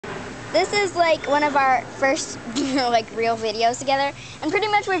this is like one of our first like real videos together, and pretty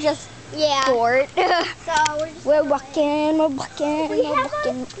much we're just bored. So we're walking. We have a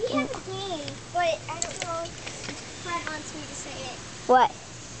game, but I don't know if Fred wants me to say it. What?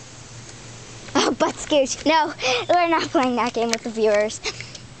 Oh, butt scooch. No, we're not playing that game with the viewers.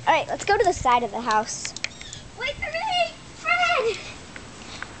 All right, let's go to the side of the house. Wait for me, Fred!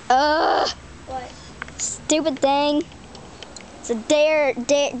 What? Stupid thing. It's a Dairy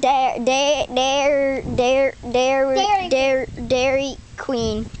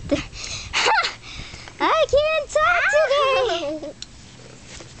Queen. I can't talk today.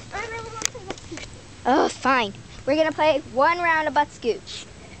 I really want to play Butt Scooch. Oh, fine. We're gonna play one round of Butt Scooch.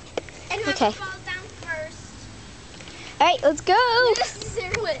 And Okay. whoever falls down first. All right, let's go.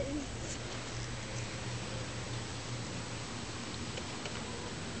 Loser wins.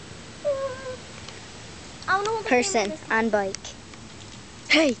 I wanna hold the camera Person this time. on bike.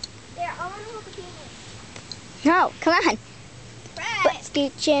 Hey. There, I wanna hold the camera. No, come on. Fred! Butt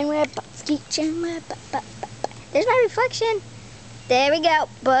scooching, we're butt scooching, we're butt. There's my reflection. There we go.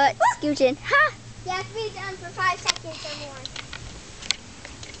 Butt scooching. Ha! You have to be done for 5 seconds or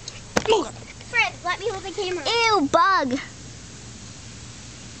more. Fred, let me hold the camera. Ew, bug.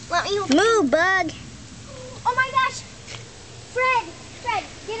 Let me hold the Moo, bug. Oh my gosh! Fred,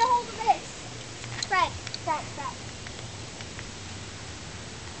 get a hold of this. Fred.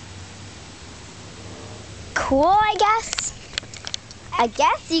 Cool, I guess. I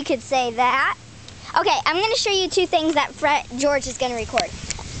guess you could say that. Okay, I'm going to show you 2 things that George is going to record.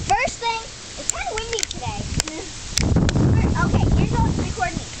 First thing, it's kind of windy today. Okay, here's what it's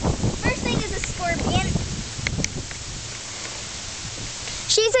recording. First thing is a scorpion.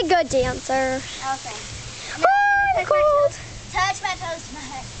 She's a good dancer. Okay. Oh, I'm cold. Touch my toes.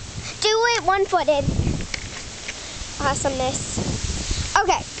 Do it one-footed. Awesomeness.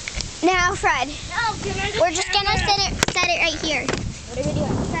 Okay, now Fred, No, we're just going to set it right here. What are we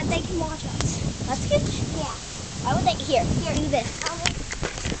doing? Fred, they can watch us. Let's go. Yeah. I would like here. Do this.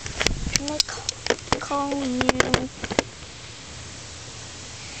 Call you.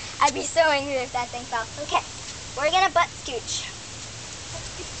 I'd be so angry if that thing fell. Okay, we're gonna butt scooch.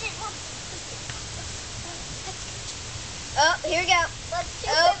 Oh, here we go. Let's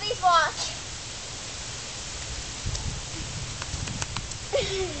do Lily's watch.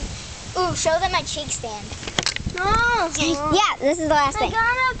 Ooh, show them my cheek stand. No. Yeah, this is the last I thing.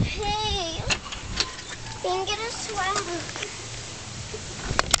 gotta pee. Didn't get a sweater.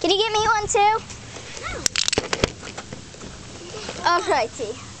 Can you get me one too?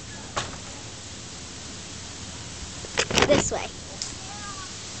 Alrighty. This way.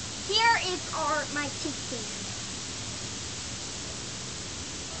 Here is my cheek stand.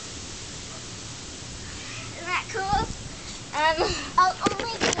 Isn't that cool? I'll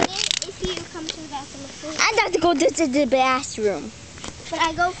only do it if you come to the bathroom. I'd have to go to the bathroom. But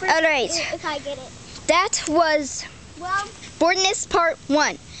I go first Alright. if I get it. That was Well, Boredness Part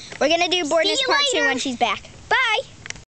 1. We're going to do Boredness you Part 2 later. when she's back.